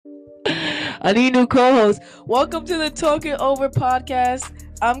I need new co-host. Welcome to the Talking Over podcast.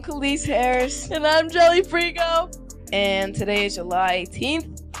 I'm Khalees Harris. And I'm Jelly Frigo. And today is July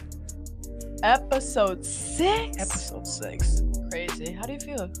 18th. Episode 6. Episode 6. Crazy. How do you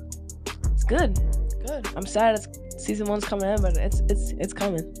feel? It's good. Good. I'm sad season 1's coming in, but it's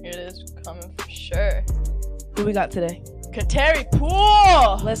coming. It is coming for sure. Who we got today? Kateri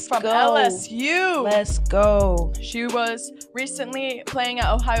Poole. Let's from go. LSU. Let's go. She was recently playing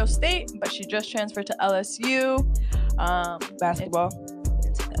at Ohio State, but she just transferred to LSU. Basketball.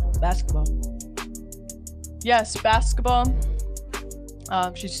 Basketball. Yes, basketball.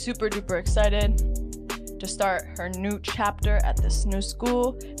 She's super duper excited to start her new chapter at this new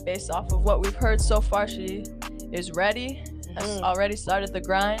school. Based off of what we've heard so far, she is ready. Has already started the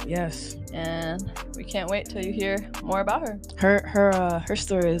grind. Yes. And we can't wait till you hear more about her. Her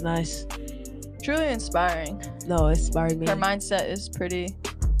story is nice. Truly inspiring. No, it inspired me. Her mindset is pretty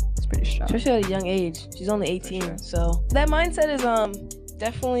strong. Especially at a young age. She's only 18, sure. So that mindset is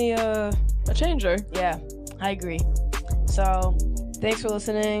definitely a changer. Yeah, I agree. So thanks for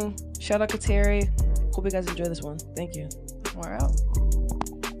listening. Shout out Kateri. Hope you guys enjoy this one. Thank you. We're out.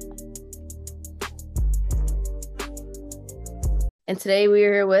 And today we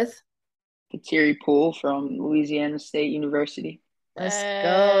are here with Kateri Poole from Louisiana State University. Let's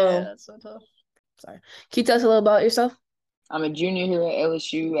go. That's so tough. Sorry. Can you tell us a little about yourself? I'm a junior here at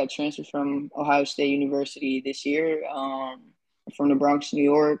LSU. I transferred from Ohio State University this year. From the Bronx, New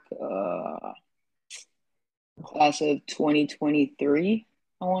York. Class of 2023,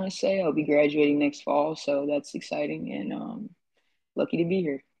 I want to say. I'll be graduating next fall, so that's exciting and lucky to be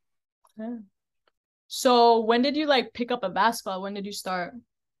here. Yeah. So when did you pick up a basketball? When did you start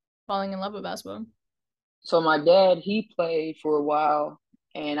falling in love with basketball? So my dad, he played for a while,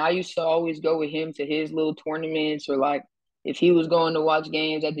 and I used to always go with him to his little tournaments or if he was going to watch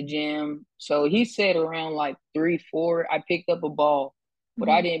games at the gym. So he said around 3, 4, I picked up a ball, but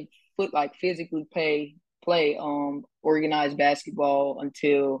I didn't physically play organized basketball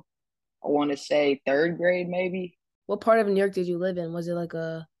until I want to say 3rd grade maybe. What part of New York did you live in? Was it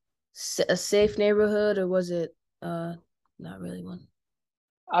a safe neighborhood or was it not really one?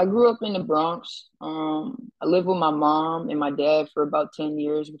 I grew up in the Bronx. I lived with my mom and my dad for about 10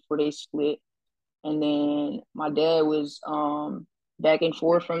 years before they split. And then my dad was back and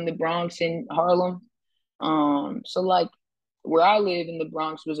forth from the Bronx and Harlem. So where I live in the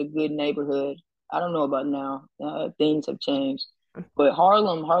Bronx was a good neighborhood. I don't know about now. Things have changed. But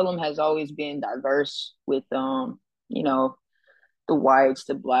Harlem has always been diverse with the whites,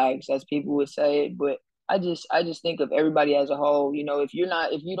 the blacks, as people would say it. But I just think of everybody as a whole. If you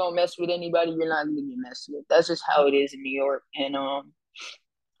don't mess with anybody, you're not gonna get messed with. That's just how it is in New York. And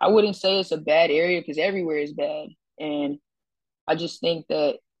I wouldn't say it's a bad area because everywhere is bad. And I just think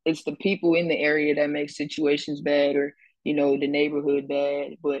that it's the people in the area that make situations bad or, the neighborhood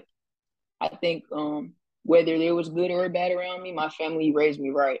bad. But I think whether there was good or bad around me, my family raised me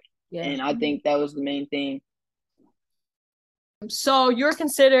right. Yeah. And I think that was the main thing. So you're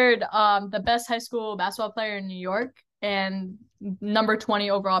considered the best high school basketball player in New York and number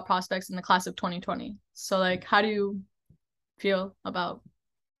 20 overall prospects in the class of 2020. So how do you feel about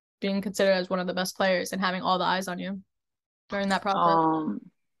being considered as one of the best players and having all the eyes on you during that process?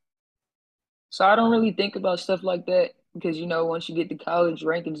 So I don't really think about stuff like that because, once you get to college,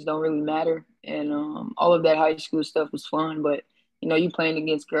 rankings don't really matter. And all of that high school stuff was fun. But, you playing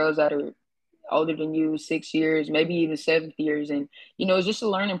against girls that are older than you, 6 years, maybe even 7 years. And, it's just a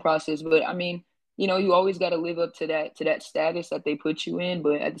learning process. But, I mean, you always got to live up to that status that they put you in.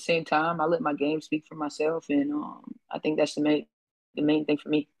 But at the same time, I let my game speak for myself. And I think that's the main thing for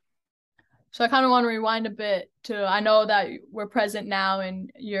me. So I kind of want to rewind a bit I know that we're present now and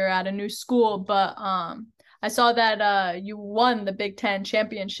you're at a new school, but I saw that you won the Big Ten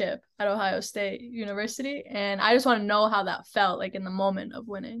championship at Ohio State University, and I just want to know how that felt in the moment of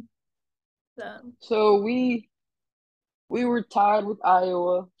winning that. So we were tied with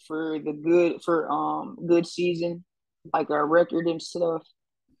Iowa for good season, our record and stuff,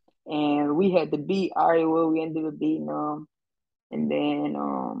 and we had to beat Iowa. We ended up beating them, and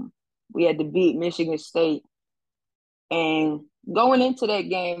then we had to beat Michigan State. And going into that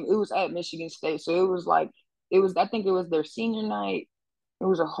game, it was at Michigan State. So I think it was their senior night. It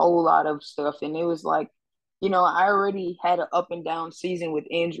was a whole lot of stuff. And it was I already had an up and down season with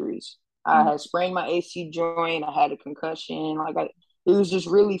injuries. I had sprained my AC joint. I had a concussion. It was just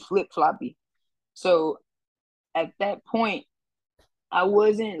really flip-floppy. So at that point, I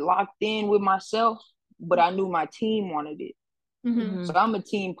wasn't locked in with myself, but I knew my team wanted it. Mm-hmm. So I'm a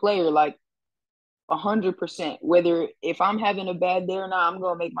team player. 100%. Whether if I'm having a bad day or not, I'm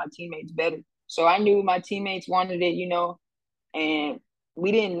gonna make my teammates better. So I knew my teammates wanted it, and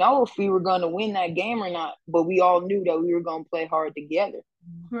we didn't know if we were gonna win that game or not, but we all knew that we were gonna play hard together.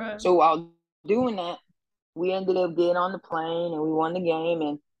 Right. So while doing that, we ended up getting on the plane and we won the game.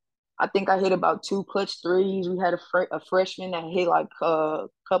 And I think I hit about 2 clutch threes. We had a freshman that hit like a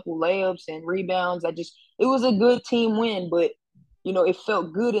couple layups and rebounds. It was a good team win, but it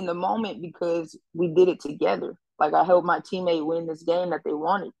felt good in the moment because we did it together. Like I helped my teammate win this game that they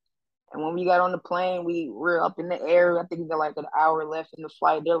wanted. And when we got on the plane, we were up in the air. I think we got like an hour left in the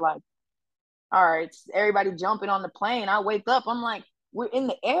flight. They're like, all right, everybody jumping on the plane. I wake up, I'm like, we're in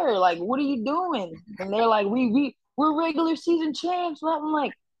the air. Like, what are you doing? And they're like, we're regular season champs. I'm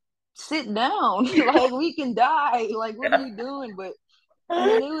like, sit down. Like, we can die. Like, what are you doing? But I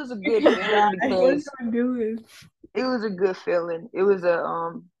mean, it was a good feeling because it was a good feeling. It was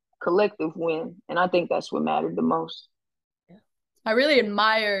a collective win, and I think that's what mattered the most. I really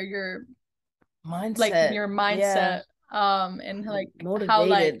admire your mindset. And like motivated. How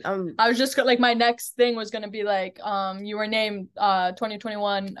like I was just like my next thing was gonna be like you were named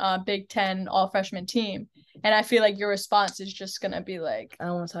 2021 Big Ten All Freshman Team, and I feel like your response is just gonna be like I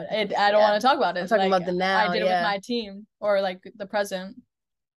don't want to talk. I don't want to talk about it. I'm talking like, about the now. I did it with my team or like the present.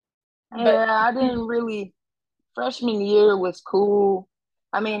 Yeah, I didn't really. Freshman year was cool.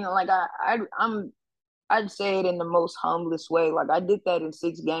 I mean, like I'd say it in the most humblest way. Like I did that in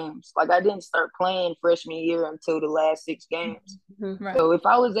 6 games. Like I didn't start playing freshman year until the last 6 games. Mm-hmm. Right. So if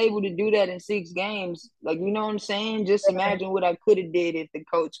I was able to do that in 6 games, like you know what I'm saying? Just imagine what I could have did if the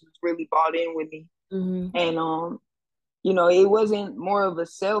coach was really bought in with me. Mm-hmm. And it wasn't more of a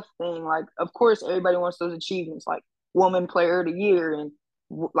self thing. Like of course everybody wants those achievements, like woman player of the year and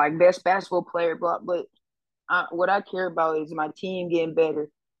like best basketball player, but what I care about is my team getting better,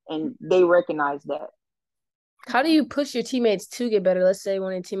 and they recognize that. How do you push your teammates to get better? Let's say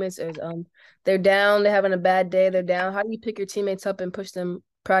one of your teammates is they're down, they're having a bad day, they're down. How do you pick your teammates up and push them,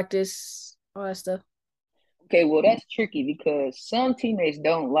 practice, all that stuff? Okay, well that's tricky because some teammates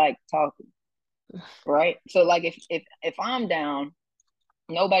don't like talking, right? So like if I'm down,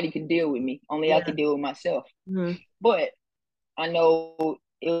 nobody can deal with me. Only I can deal with myself. Mm-hmm. But I know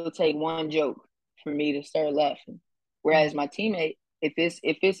it'll take one joke for me to start laughing. Whereas my teammate, if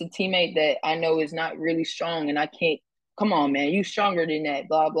it's a teammate that I know is not really strong and I can't, come on, man, you stronger than that,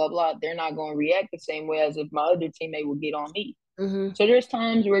 blah, blah, blah. They're not going to react the same way as if my other teammate would get on me. Mm-hmm. So there's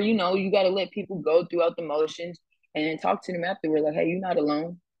times where, you got to let people go throughout the motions and then talk to them afterward, like, hey, you're not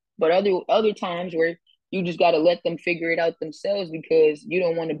alone. But other times where you just got to let them figure it out themselves because you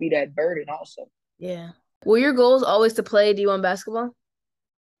don't want to be that burden also. Yeah. Were your goals always to play D1 basketball?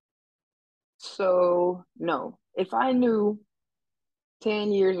 So, no. If I knew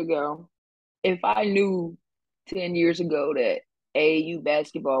 10 years ago that AAU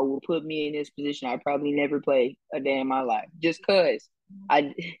basketball will put me in this position, I'd probably never play a day in my life. Just because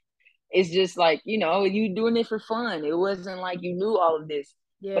it's just like, you doing it for fun. It wasn't like you knew all of this.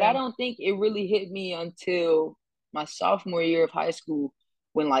 Yeah. But I don't think it really hit me until my sophomore year of high school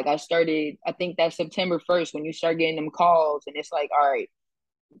when like I started, I think that's September 1st when you start getting them calls and it's like, all right,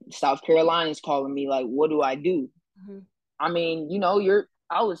 South Carolina's calling me, like, what do I do? Mm-hmm. I mean,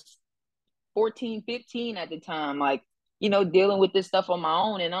 I was 14, 15 at the time, like, dealing with this stuff on my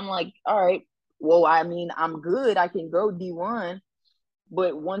own. And I'm like, all right, well, I mean, I'm good. I can go D1.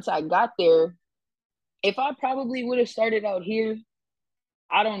 But once I got there, if I probably would have started out here,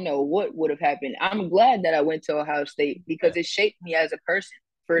 I don't know what would have happened. I'm glad that I went to Ohio State because it shaped me as a person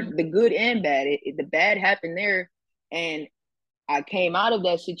for the good and bad. The bad happened there, and I came out of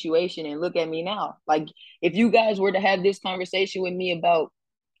that situation, and look at me now. Like, if you guys were to have this conversation with me about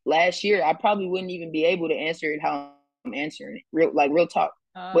last year, I probably wouldn't even be able to answer it how I'm answering it. Real talk.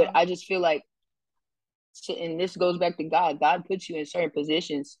 But I just feel like, and this goes back to God. God puts you in certain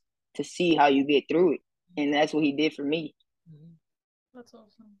positions to see how you get through it. And that's what he did for me. That's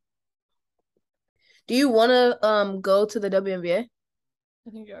awesome. Do you want to go to the WNBA? I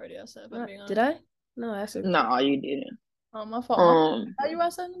think you already asked that. Did I? No, I asked it. No, you didn't. Oh, my fault. How you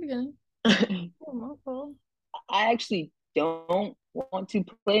asked that in the beginning? My fault. I actually don't want to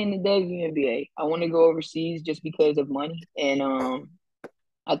play in the WNBA. I want to go overseas just because of money. And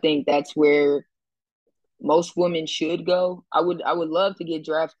I think that's where most women should go. I would love to get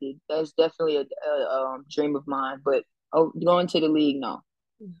drafted. That's definitely a dream of mine. But going to the league, no.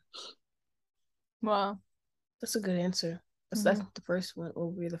 Wow, that's a good answer. That's the first one.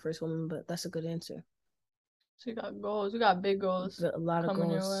 Well, we're the first woman, but that's a good answer. So you got goals. You got big goals. A lot of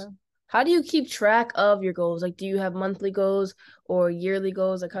goals. How do you keep track of your goals? Like, do you have monthly goals or yearly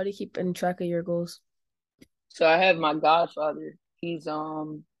goals? Like, how do you keep in track of your goals? So I have my godfather. He's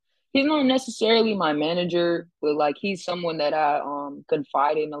not necessarily my manager, but like he's someone that I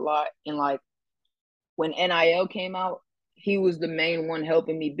confide in a lot. And like when NIL came out, he was the main one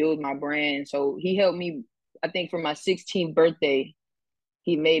helping me build my brand. So he helped me, I think for my 16th birthday,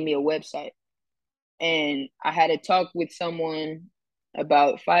 he made me a website. And I had a talk with someone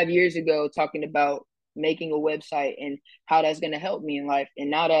about 5 years ago talking about making a website and how that's going to help me in life. And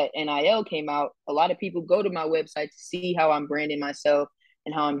now that NIL came out, a lot of people go to my website to see how I'm branding myself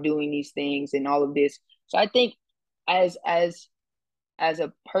and how I'm doing these things and all of this. So I think as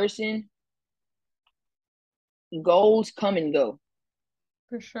a person, goals come and go.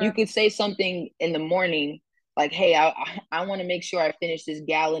 For You sure. could say something in the morning like, "Hey, I want to make sure I finish this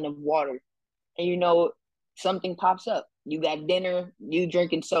gallon of water," and something pops up. You got dinner, you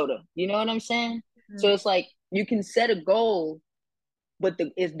drinking soda. You know what I'm saying? So Mm. it's like you can set a goal, but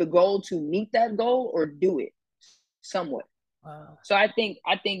is the goal to meet that goal or do it somewhat? Wow. So I think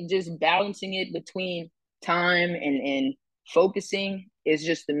just balancing it between time and focusing is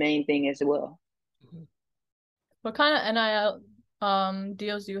just the main thing as well. What kind of NIL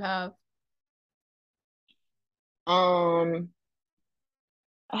deals do you have? Um,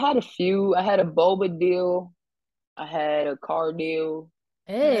 I had a few. I had a boba deal. I had a car deal.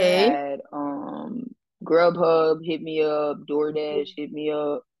 I Yeah. Hey. had Grubhub hit me up, DoorDash hit me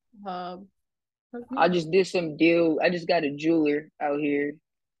up. Hook me I up. just did some deal. I just got a jeweler out here,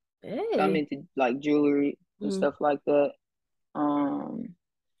 so I'm Hey. into like jewelry and Mhm. stuff like that. Um,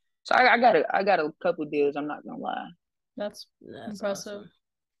 so I got a couple deals. I'm not gonna lie. That's That's impressive. awesome.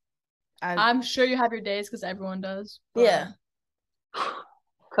 I I'm sure you have your days because everyone does. Yeah.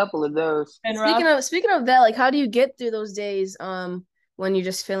 Couple of those. And Speaking rough. of speaking of that, like how do you get through those days when you're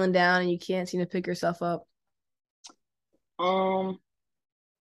just feeling down and you can't seem to pick yourself up? Um,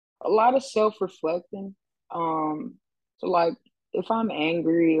 a lot of self-reflecting. Um, so like if I'm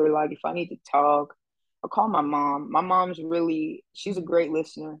angry or like if I need to talk, I call my mom. My mom's she's a great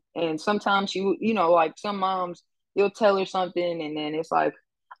listener. And sometimes like some moms, you'll tell her something and then it's like,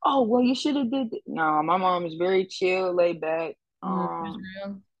 oh, well, you should have did. No, my mom is very chill, laid back. Um,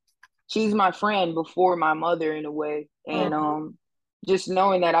 Israel. she's my friend before my mother in a way. Oh, And just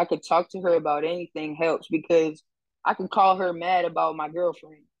knowing that I could talk to her about anything helps because I could call her mad about my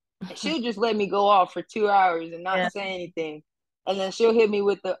girlfriend. And she'll just let me go off for 2 hours and not Yeah. say anything. And then she'll hit me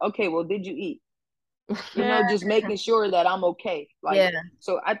with okay, well, did you eat? yeah. Just making sure that I'm okay. Like, Yeah.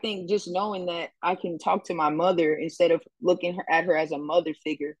 so I think just knowing that I can talk to my mother instead of looking at her as a mother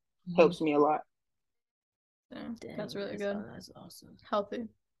figure Mhm. helps me a lot. That's Dang, really good. that's awesome. Healthy.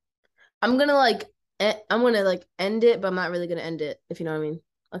 I'm gonna like end it, but I'm not really gonna end it, if you know what I mean.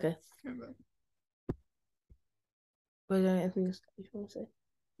 Okay. What is there anything else you want to say?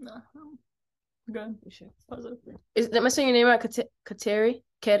 No, good. You sure? Positive. Am I saying your name right? Kateri?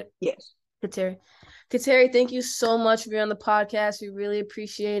 Yes. Kateri. Kateri, thank you so much for being on the podcast. We really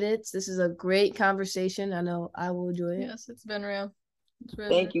appreciate it. This is a great conversation. I know I will enjoy it. Yes, it's been real. It's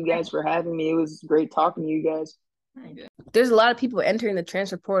really Thank you guys for having me. It was great talking to you guys. good. There's a lot of people entering the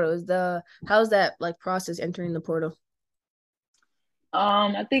transfer portal. How's that like process entering the portal?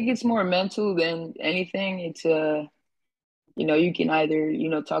 I think it's more mental than anything. It's you can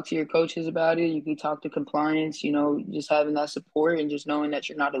either, talk to your coaches about it, you can talk to compliance, just having that support and just knowing that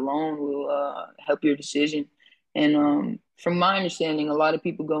you're not alone will help your decision. And from my understanding, a lot of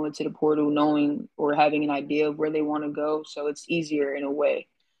people go into the portal knowing or having an idea of where they want to go. So it's easier in a way.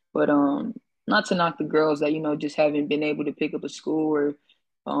 But not to knock the girls that, just haven't been able to pick up a school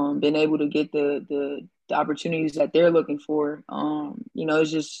or been able to get the opportunities that they're looking for.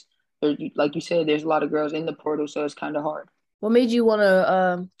 It's just like you said, there's a lot of girls in the portal, so it's kind of hard. What made you want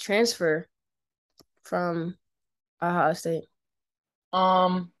to transfer from Ohio State?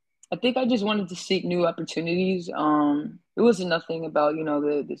 I think I just wanted to seek new opportunities. It wasn't nothing about,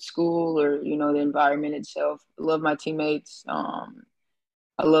 the school or, the environment itself. I love my teammates.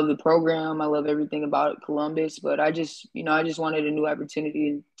 I love the program. I love everything about Columbus, but I just wanted a new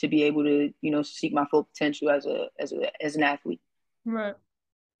opportunity to be able to, seek my full potential as an athlete. Right.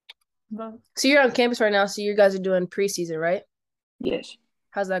 But So you're on campus right now, so you guys are doing preseason, right? Yes.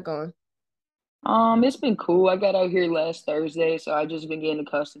 How's that going? It's been cool. I got out here last Thursday, so I just been getting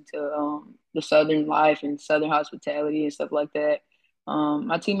accustomed to the Southern life and Southern hospitality and stuff like that.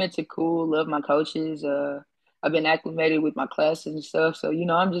 My teammates are cool. Love my coaches. I've been acclimated with my classes and stuff, so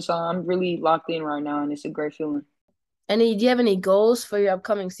I'm really locked in right now, and it's a great feeling. Do you have any goals for your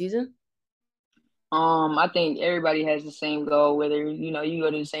upcoming season? I think everybody has the same goal, whether you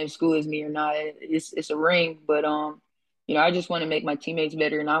go to the same school as me or not. It's a ring, but I just want to make my teammates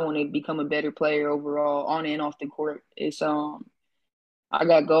better, and I want to become a better player overall, on and off the court. I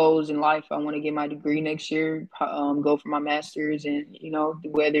got goals in life. I want to get my degree next year, go for my master's, and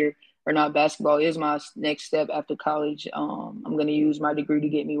whether or not basketball is my next step after college, I'm going to use my degree to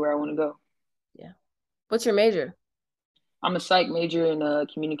get me where I want to go. Yeah. What's your major? I'm a psych major and a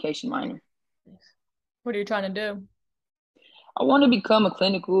communication minor. What are you trying to do? I want to become a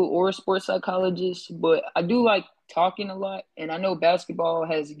clinical or a sports psychologist, but I do like talking a lot. And I know basketball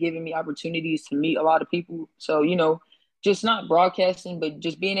has given me opportunities to meet a lot of people. So, just not broadcasting, but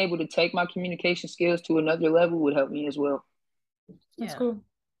just being able to take my communication skills to another level would help me as well. That's Yeah. cool.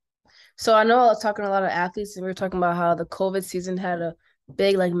 So I know I was talking to a lot of athletes, and we were talking about how the COVID season had a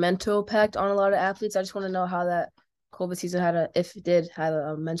big like mental impact on a lot of athletes. I just want to know how that COVID season if it did have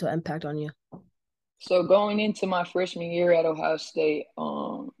a mental impact on you. So going into my freshman year at Ohio State,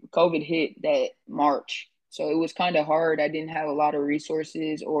 COVID hit that March. So it was kind of hard. I didn't have a lot of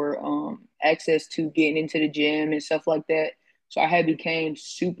resources or access to getting into the gym and stuff like that. So I had became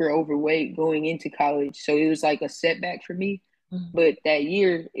super overweight going into college. So it was like a setback for me. Mhm. But that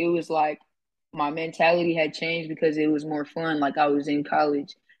year, it was like my mentality had changed because it was more fun. Like I was in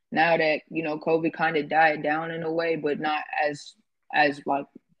college. Now that COVID kind of died down in a way, but not as like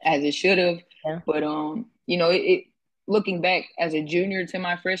as it should have. Yeah. But it looking back as a junior to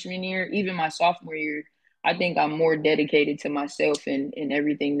my freshman year, even my sophomore year, I think I'm more dedicated to myself and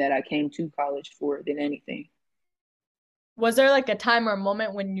everything that I came to college for than anything. Was there like a time or a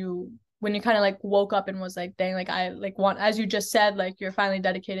moment when you kind of like woke up and was like, dang, like I like want, as you just said, like you're finally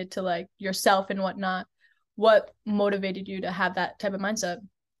dedicated to like yourself and whatnot. What motivated you to have that type of mindset?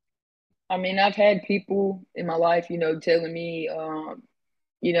 I mean, I've had people in my life, telling me,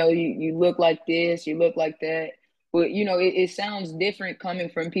 you look like this, you look like that. But, it sounds different coming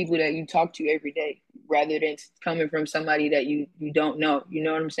from people that you talk to every day rather than coming from somebody that you don't know. You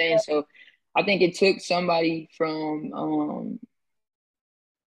know what I'm saying? So I think it took somebody from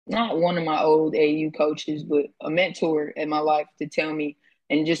not one of my old AU coaches, but a mentor in my life to tell me,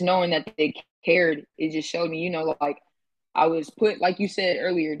 and just knowing that they cared, it just showed me, like I was put, like you said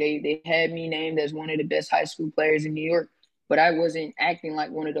earlier, they had me named as one of the best high school players in New York, but I wasn't acting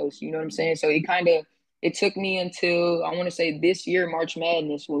like one of those. You know what I'm saying? So it took me until I want to say this year, March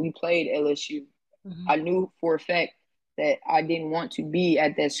Madness, when we played LSU. Mhm. I knew for a fact that I didn't want to be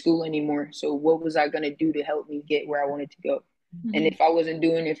at that school anymore. So what was I going to do to help me get where I wanted to go? And Mm-hmm. if I wasn't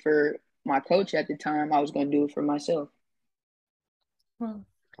doing it for my coach at the time, I was going to do it for myself. Well,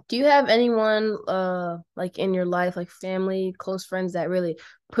 Do you have anyone like in your life, like family, close friends that really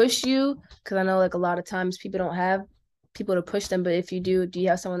push you? Because I know like a lot of times people don't have people to push them, but if you do you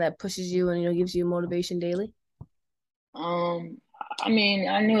have someone that pushes you and gives you motivation daily? Um, I mean,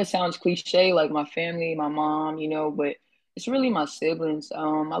 I know it sounds cliche, like my family, my mom, but it's really my siblings.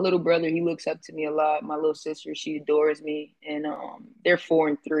 My little brother, he looks up to me a lot. My little sister, she adores me, and they're 4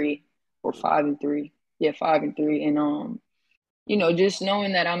 and 3 or 5 and 3. Yeah, 5 and 3, and just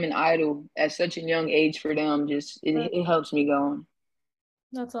knowing that I'm an idol at such a young age for them, just it helps me go on.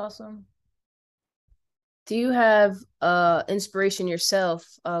 that's awesome. Do you have inspiration yourself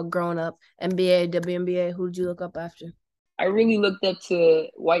growing up? NBA, WNBA, who did you look up after? I really looked up to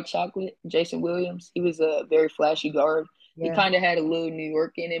White Chocolate, Jason Williams. He was a very flashy guard. He Yeah. kind of had a little New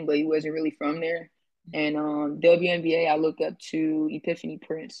York in him, but he wasn't really from there. And WNBA, I look up to Epiphany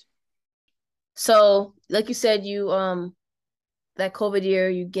Prince. So, like you said, you that COVID year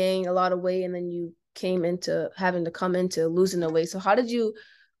you gained a lot of weight and then you came into having to come into losing the weight. So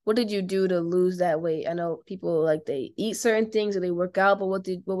what did you do to lose that weight? I know people like they eat certain things or they work out, but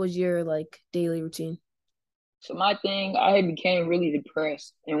what was your like daily routine? So my thing, I had became really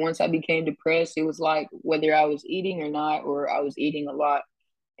depressed. And once I became depressed, it was like whether I was eating or not, or I was eating a lot.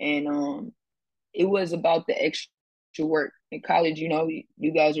 And it was about the extra work. In college,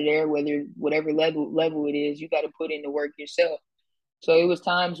 you guys are there, whether whatever level it is, you got to put in the work yourself. So it was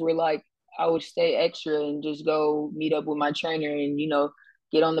times where like I would stay extra and just go meet up with my trainer and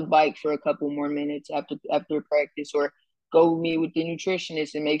get on the bike for a couple more minutes after practice, or go meet with the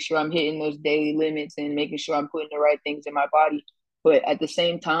nutritionist and make sure I'm hitting those daily limits and making sure I'm putting the right things in my body. But at the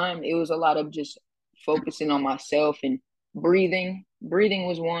same time, it was a lot of just focusing on myself and breathing. Breathing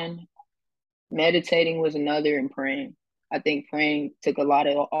was one, meditating was another, and praying. I think praying took a lot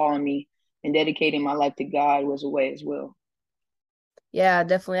of all on me, and dedicating my life to God was a way as well. Yeah,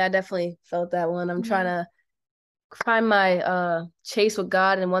 definitely. I definitely felt that one. I'm trying to find my chase with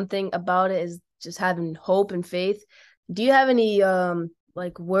God, and one thing about it is just having hope and faith. Do you have any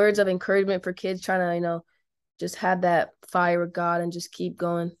like words of encouragement for kids trying to, just have that fire with God and just keep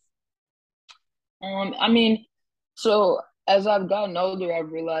going? I mean, so as I've gotten older,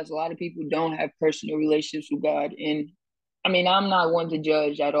 I've realized a lot of people don't have personal relationships with God. And I mean, I'm not one to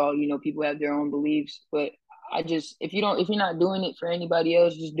judge at all. People have their own beliefs, but if you're not doing it for anybody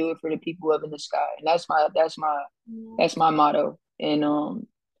else, just do it for the people up in the sky. And that's my motto. And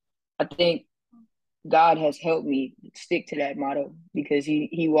I think God has helped me stick to that motto because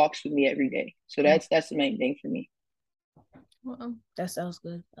he walks with me every day. So that's the main thing for me. Well, That sounds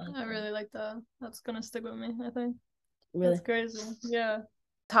good. I really like that. That's gonna stick with me, I think. Really? That's crazy. Yeah.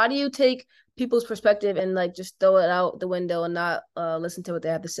 How do you take people's perspective and like just throw it out the window and not listen to what they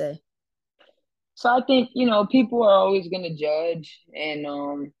have to say? So I think, people are always gonna judge, and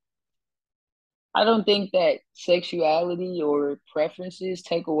I don't think that sexuality or preferences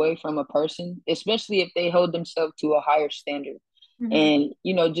take away from a person, especially if they hold themselves to a higher standard. Mm-hmm.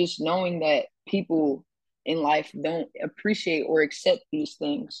 And, just knowing that people in life don't appreciate or accept these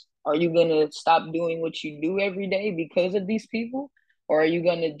things. Are you going to stop doing what you do every day because of these people? Or are you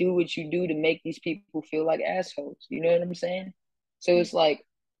going to do what you do to make these people feel like assholes? You know what I'm saying? So it's like,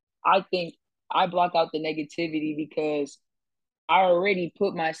 I think I block out the negativity because I already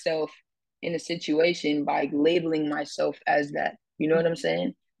put myself in a situation by labeling myself as that. You know what I'm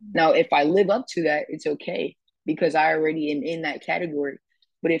saying? Now, if I live up to that, it's okay because I already am in that category.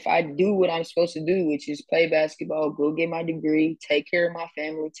 But if I do what I'm supposed to do, which is play basketball, go get my degree, take care of my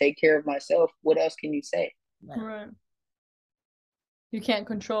family, take care of myself, what else can you say? Right. You can't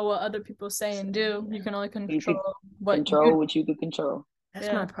control what other people say and do. You can only control what you can control. That's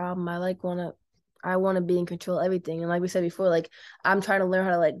my problem. I want to be in control of everything. And like we said before, like I'm trying to learn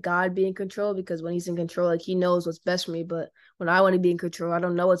how to let God be in control because when he's in control, like he knows what's best for me. But when I want to be in control, I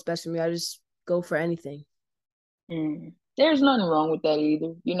don't know what's best for me. I just go for anything. There's nothing wrong with that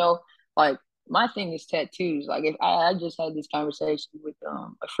either. Like my thing is tattoos. Like if I just had this conversation with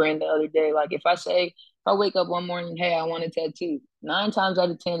a friend the other day. Like if I wake up one morning, hey, I want a tattoo. 9 times out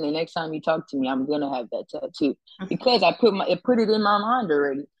of 10, the next time you talk to me, I'm gonna have that tattoo because I put it in my mind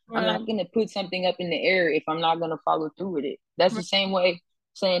already. I'm not gonna put something up in the air if I'm not gonna follow through with it. That's the same way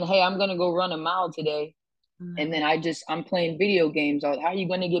saying, hey, I'm gonna go run a mile today. And then I'm playing video games. How are you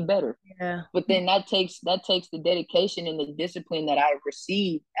going to get better? Yeah. But then that takes the dedication and the discipline that I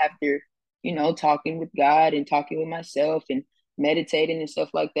received after, talking with God and talking with myself and meditating and stuff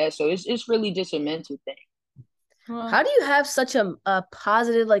like that. So it's really just a mental thing. How do you have such a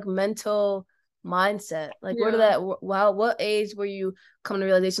positive like mental mindset? Like what age were you coming to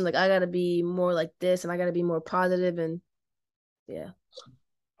realization like I gotta be more like this and I gotta be more positive and yeah.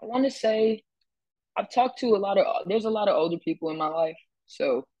 I want to say I've talked to there's a lot of older people in my life.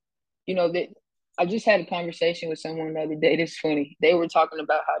 So, that I just had a conversation with someone the other day. That's funny. They were talking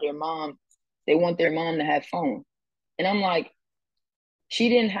about how they want their mom to have phone. And I'm like, she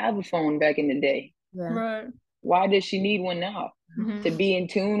didn't have a phone back in the day. Yeah. Right. Why does she need one now? Mm-hmm. To be in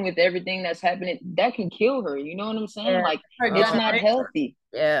tune with everything that's happening, that can kill her. You know what I'm saying? Yeah. Like, it's not healthy.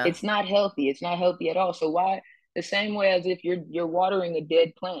 Yeah. It's not healthy. It's not healthy at all. So why, the same way as if you're watering a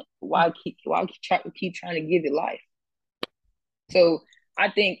dead plant, why keep trying to give it life? So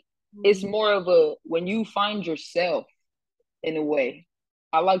I think it's more of when you find yourself in a way.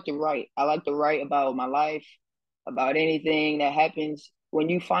 I like to write. I like to write about my life, about anything that happens. When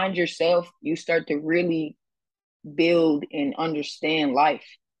you find yourself, you start to really build and understand life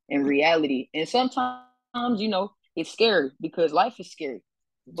and reality. And sometimes, it's scary because life is scary.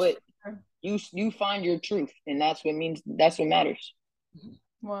 But you find your truth, and that's what matters.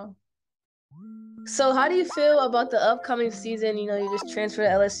 Wow. So how do you feel about the upcoming season? You just transferred to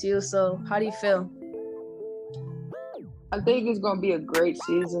LSU. So how do you feel? I think it's gonna be a great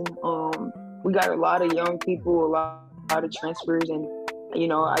season. We got a lot of young people, a lot of transfers, and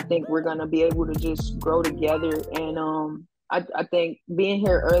I think we're gonna be able to just grow together. And I think being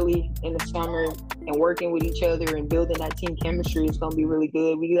here early in the summer and working with each other and building that team chemistry is gonna be really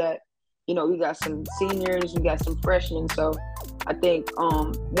good. We got some seniors, we got some freshmen, so I think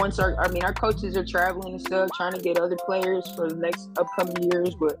once our coaches are traveling and stuff, trying to get other players for the next upcoming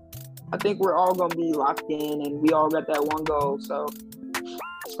years, but I think we're all gonna be locked in and we all got that one goal, so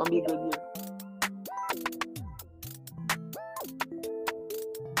it's gonna be a good year.